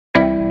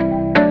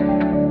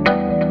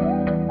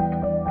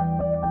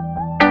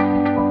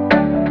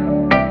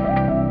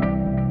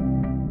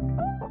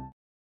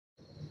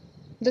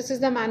This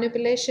is the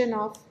manipulation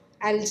of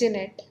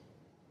Alginate,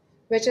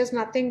 which is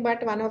nothing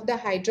but one of the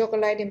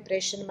hydrocolloid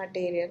impression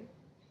material.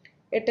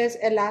 It is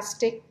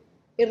elastic,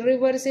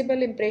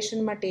 irreversible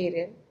impression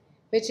material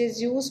which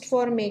is used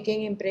for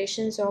making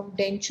impressions of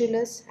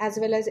dentulous as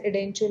well as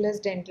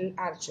edentulous dental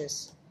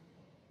arches.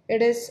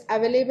 It is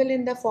available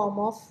in the form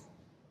of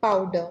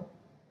powder,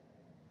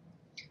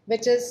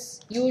 which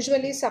is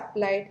usually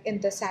supplied in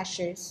the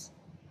sachets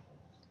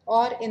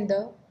or in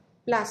the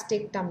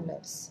plastic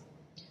tumblers.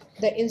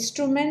 The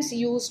instruments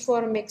used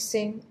for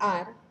mixing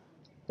are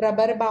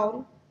rubber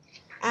bowl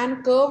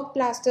and curved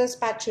plaster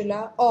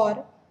spatula,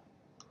 or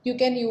you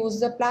can use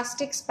the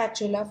plastic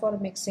spatula for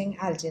mixing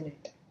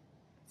alginate.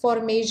 For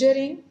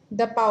measuring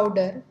the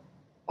powder,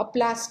 a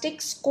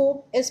plastic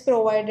scope is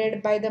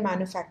provided by the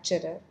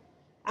manufacturer,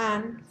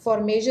 and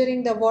for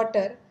measuring the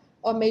water,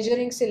 a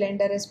measuring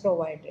cylinder is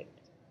provided.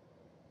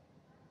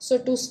 So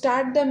to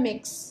start the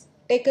mix,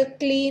 take a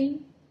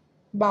clean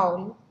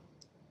bowl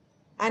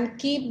and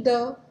keep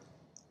the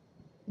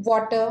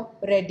water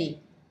ready.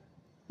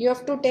 You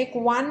have to take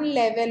 1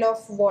 level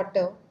of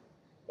water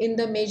in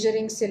the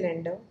measuring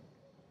cylinder.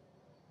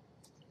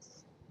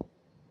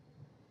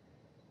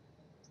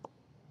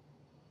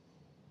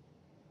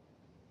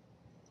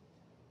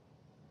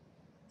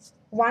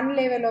 One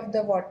level of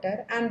the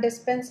water and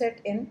dispense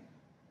it in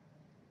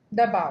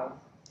the bowl.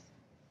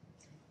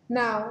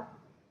 Now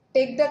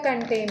take the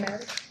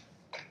container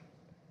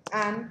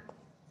and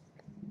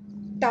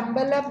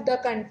tumble up the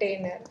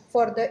container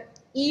for the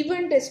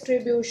even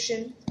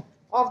distribution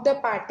of the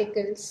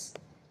particles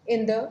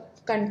in the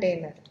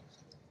container.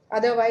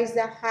 Otherwise,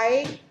 the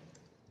high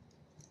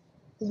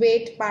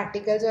weight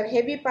particles or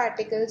heavy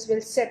particles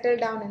will settle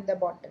down in the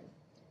bottom.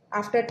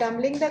 After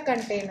tumbling the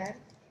container,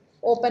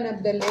 open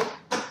up the lid.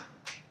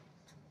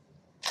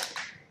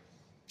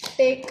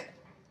 Take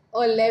a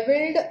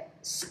leveled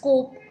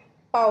scoop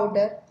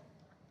powder.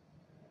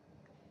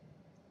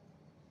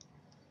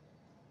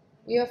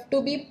 You have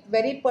to be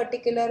very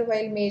particular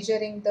while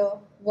measuring the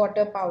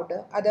water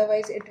powder,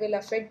 otherwise it will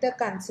affect the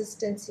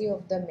consistency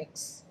of the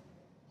mix.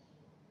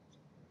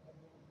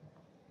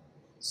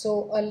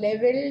 So a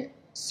leveled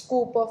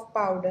scoop of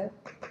powder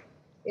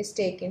is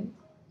taken.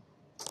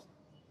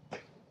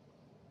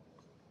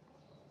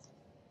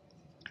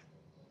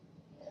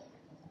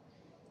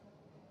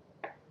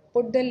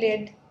 Put the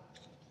lid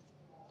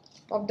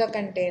of the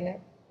container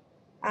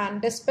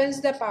and dispense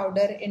the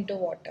powder into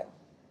water.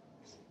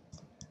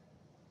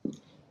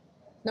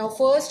 Now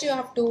first you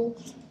have to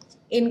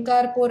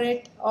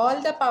incorporate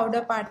all the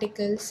powder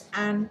particles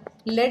and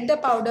let the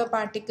powder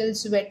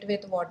particles wet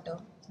with water.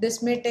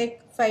 This may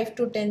take 5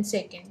 to 10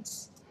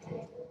 seconds.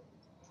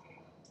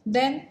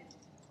 Then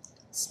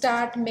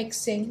start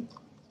mixing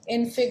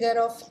in figure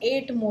of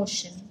 8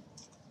 motion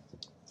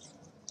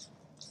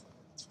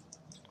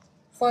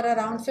for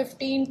around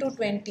 15 to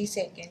 20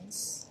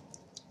 seconds.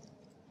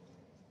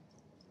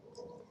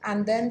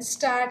 And then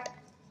start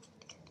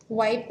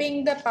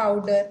wiping the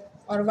powder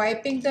or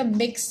wiping the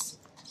mix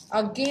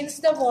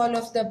against the wall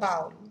of the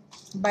bowl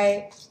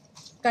by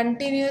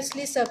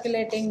continuously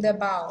circulating the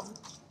bowl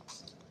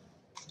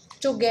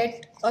to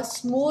get a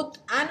smooth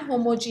and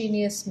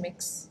homogeneous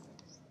mix.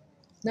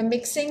 The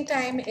mixing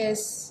time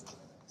is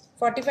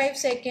 45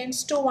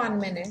 seconds to 1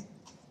 minute.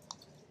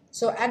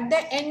 So at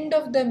the end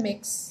of the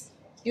mix,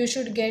 you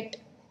should get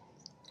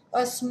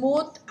a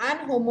smooth and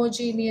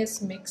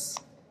homogeneous mix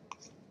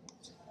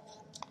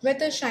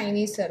with a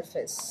shiny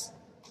surface.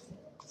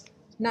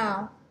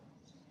 Now,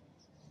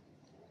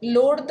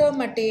 load the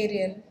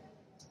material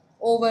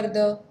over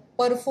the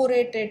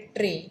perforated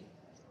tray.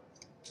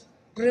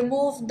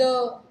 Remove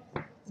the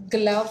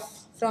glove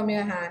from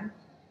your hand,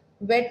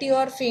 wet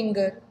your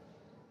finger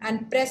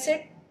and press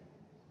it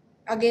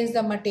against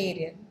the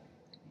material.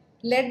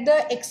 Let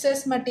the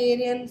excess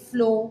material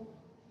flow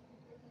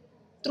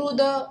through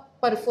the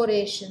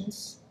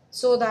perforations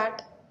so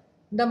that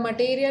the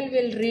material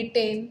will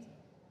retain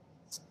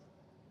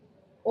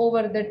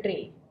over the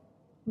tray.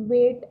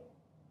 Wait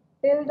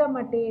till the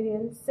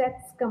material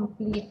sets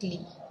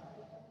completely.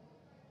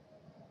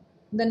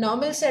 The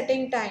normal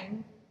setting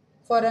time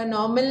for a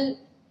normal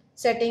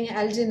setting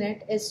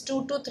alginate is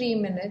 2 to 3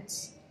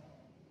 minutes.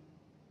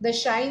 The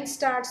shine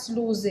starts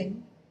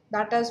losing.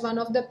 That is one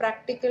of the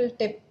practical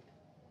tips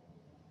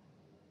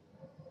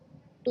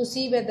to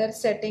see whether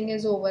setting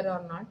is over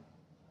or not.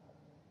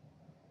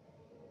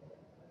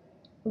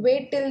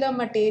 Wait till the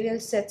material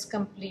sets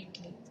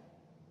completely.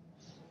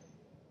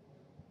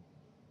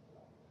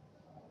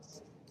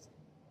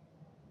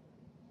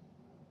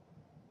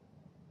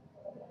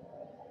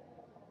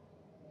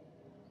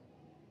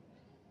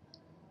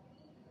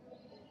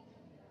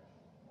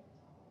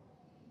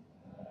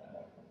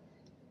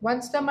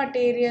 Once the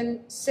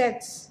material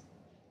sets,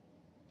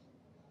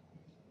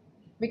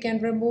 we can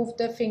remove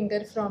the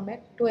finger from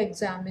it to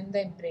examine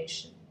the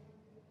impression.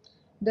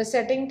 The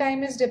setting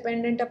time is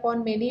dependent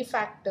upon many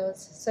factors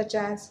such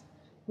as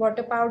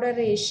water powder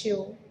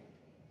ratio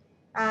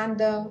and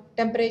the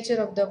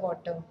temperature of the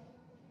water.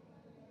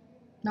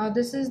 Now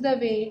this is the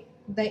way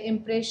the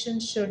impression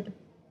should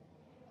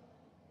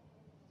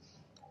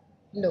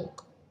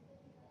look.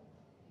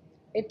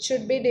 It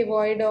should be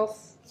devoid of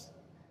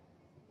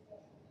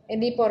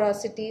any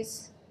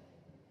porosities.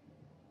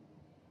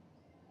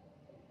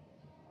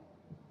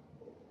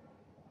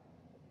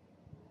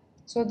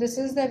 So this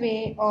is the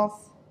way of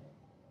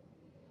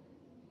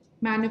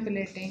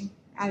manipulating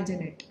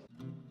alginate.